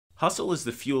Hustle is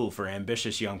the fuel for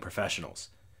ambitious young professionals.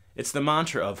 It's the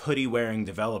mantra of hoodie-wearing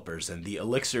developers and the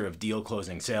elixir of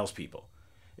deal-closing salespeople.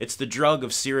 It's the drug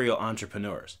of serial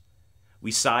entrepreneurs. We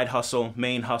side hustle,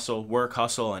 main hustle, work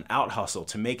hustle, and out hustle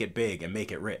to make it big and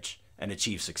make it rich and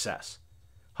achieve success.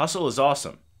 Hustle is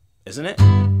awesome, isn't it?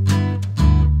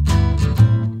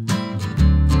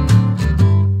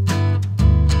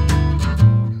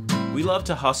 We love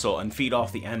to hustle and feed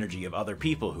off the energy of other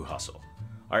people who hustle.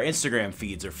 Our Instagram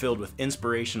feeds are filled with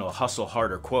inspirational hustle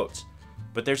harder quotes,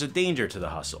 but there's a danger to the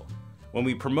hustle. When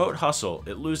we promote hustle,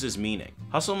 it loses meaning.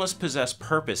 Hustle must possess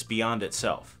purpose beyond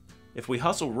itself. If we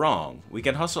hustle wrong, we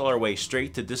can hustle our way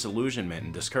straight to disillusionment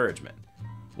and discouragement.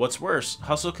 What's worse,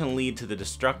 hustle can lead to the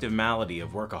destructive malady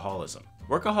of workaholism.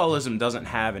 Workaholism doesn't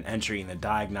have an entry in the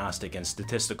Diagnostic and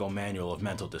Statistical Manual of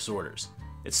Mental Disorders.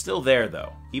 It's still there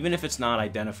though, even if it's not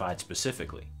identified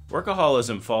specifically.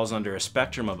 Workaholism falls under a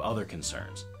spectrum of other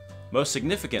concerns. Most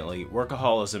significantly,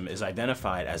 workaholism is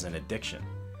identified as an addiction.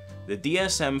 The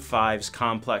DSM-5's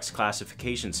complex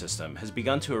classification system has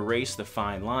begun to erase the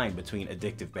fine line between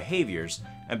addictive behaviors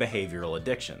and behavioral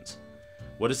addictions.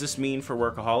 What does this mean for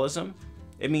workaholism?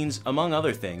 It means, among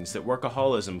other things, that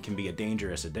workaholism can be a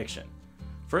dangerous addiction.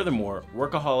 Furthermore,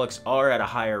 workaholics are at a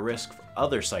higher risk for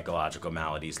other psychological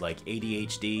maladies like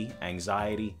ADHD,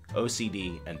 anxiety,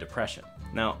 OCD, and depression.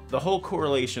 Now, the whole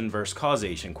correlation versus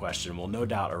causation question will no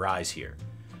doubt arise here.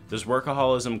 Does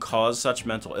workaholism cause such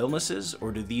mental illnesses,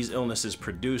 or do these illnesses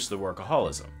produce the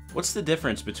workaholism? What's the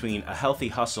difference between a healthy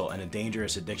hustle and a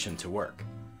dangerous addiction to work?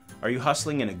 Are you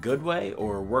hustling in a good way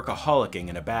or workaholicking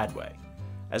in a bad way?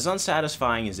 As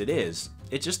unsatisfying as it is,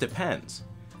 it just depends.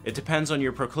 It depends on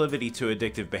your proclivity to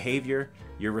addictive behavior,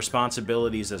 your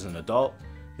responsibilities as an adult,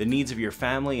 the needs of your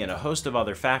family, and a host of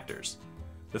other factors.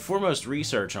 The foremost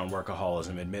research on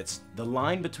workaholism admits the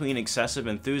line between excessive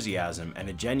enthusiasm and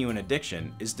a genuine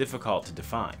addiction is difficult to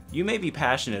define. You may be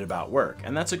passionate about work,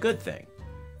 and that's a good thing.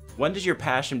 When does your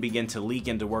passion begin to leak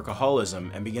into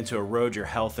workaholism and begin to erode your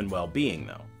health and well-being,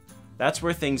 though? That's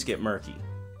where things get murky.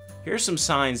 Here are some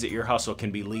signs that your hustle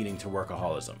can be leading to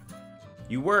workaholism.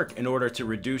 You work in order to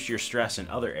reduce your stress in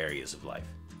other areas of life.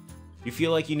 You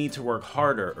feel like you need to work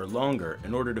harder or longer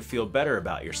in order to feel better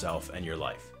about yourself and your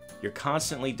life. You're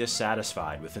constantly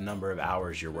dissatisfied with the number of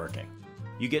hours you're working.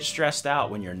 You get stressed out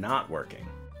when you're not working.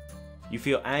 You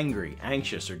feel angry,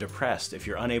 anxious, or depressed if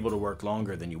you're unable to work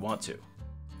longer than you want to.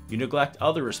 You neglect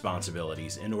other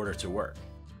responsibilities in order to work.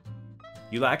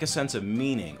 You lack a sense of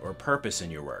meaning or purpose in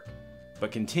your work,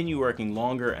 but continue working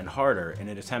longer and harder in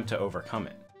an attempt to overcome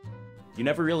it. You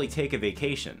never really take a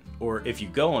vacation, or if you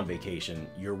go on vacation,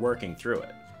 you're working through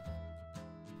it.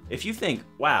 If you think,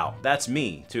 wow, that's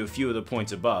me, to a few of the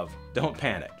points above, don't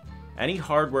panic. Any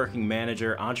hardworking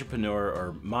manager, entrepreneur,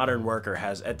 or modern worker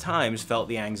has at times felt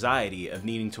the anxiety of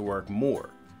needing to work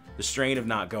more, the strain of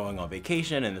not going on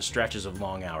vacation, and the stretches of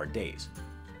long-hour days.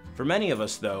 For many of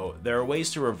us, though, there are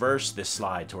ways to reverse this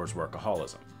slide towards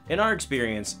workaholism. In our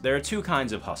experience, there are two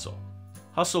kinds of hustle.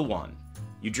 Hustle 1.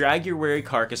 You drag your weary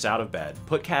carcass out of bed,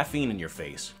 put caffeine in your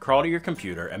face, crawl to your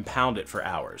computer, and pound it for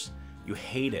hours. You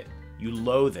hate it. You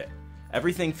loathe it.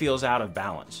 Everything feels out of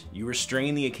balance. You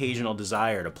restrain the occasional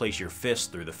desire to place your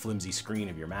fist through the flimsy screen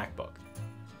of your MacBook.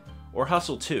 Or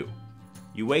Hustle 2.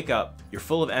 You wake up, you're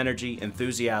full of energy,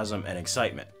 enthusiasm, and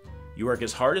excitement. You work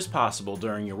as hard as possible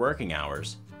during your working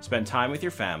hours, spend time with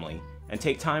your family, and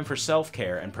take time for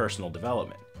self-care and personal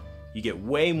development. You get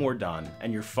way more done,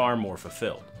 and you're far more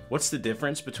fulfilled. What's the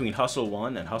difference between Hustle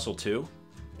 1 and Hustle 2?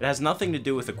 It has nothing to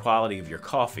do with the quality of your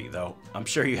coffee, though I'm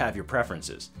sure you have your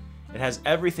preferences. It has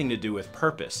everything to do with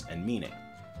purpose and meaning.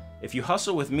 If you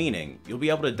hustle with meaning, you'll be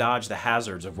able to dodge the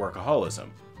hazards of workaholism,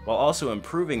 while also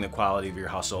improving the quality of your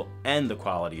hustle and the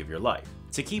quality of your life.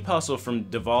 To keep hustle from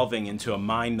devolving into a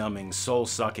mind-numbing,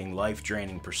 soul-sucking,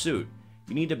 life-draining pursuit,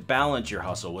 you need to balance your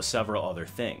hustle with several other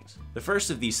things. The first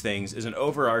of these things is an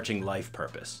overarching life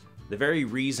purpose, the very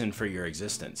reason for your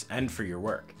existence and for your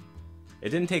work. It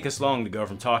didn't take us long to go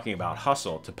from talking about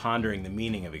hustle to pondering the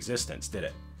meaning of existence, did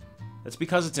it? That's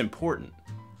because it's important.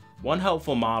 One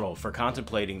helpful model for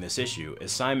contemplating this issue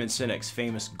is Simon Sinek's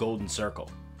famous Golden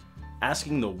Circle,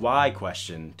 asking the why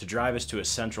question to drive us to a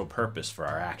central purpose for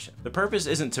our action. The purpose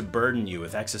isn't to burden you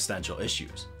with existential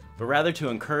issues, but rather to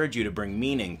encourage you to bring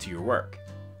meaning to your work.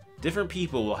 Different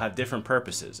people will have different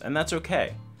purposes, and that's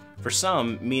okay. For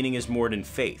some, meaning is more than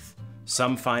faith.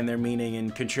 Some find their meaning in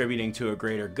contributing to a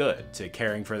greater good, to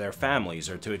caring for their families,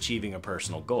 or to achieving a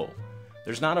personal goal.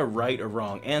 There's not a right or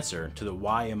wrong answer to the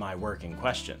why am I working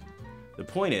question. The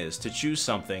point is to choose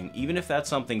something, even if that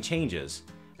something changes,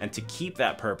 and to keep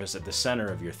that purpose at the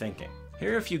center of your thinking.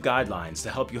 Here are a few guidelines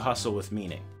to help you hustle with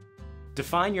meaning.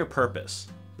 Define your purpose,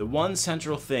 the one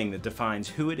central thing that defines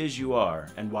who it is you are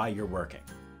and why you're working.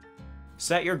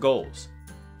 Set your goals.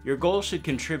 Your goals should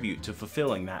contribute to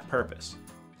fulfilling that purpose.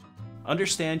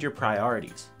 Understand your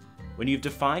priorities. When you've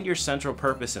defined your central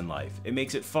purpose in life, it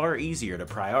makes it far easier to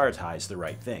prioritize the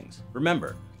right things.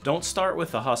 Remember, don't start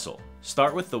with the hustle.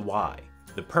 Start with the why,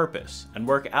 the purpose, and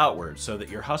work outward so that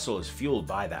your hustle is fueled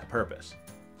by that purpose.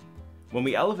 When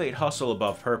we elevate hustle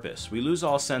above purpose, we lose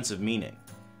all sense of meaning.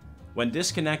 When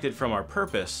disconnected from our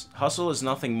purpose, hustle is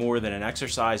nothing more than an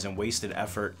exercise in wasted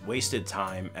effort, wasted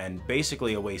time, and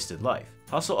basically a wasted life.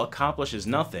 Hustle accomplishes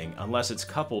nothing unless it's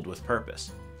coupled with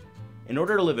purpose. In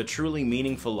order to live a truly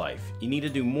meaningful life, you need to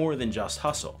do more than just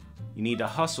hustle. You need to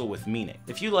hustle with meaning.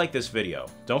 If you like this video,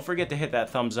 don't forget to hit that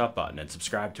thumbs up button and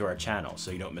subscribe to our channel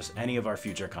so you don't miss any of our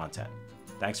future content.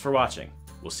 Thanks for watching.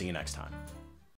 We'll see you next time.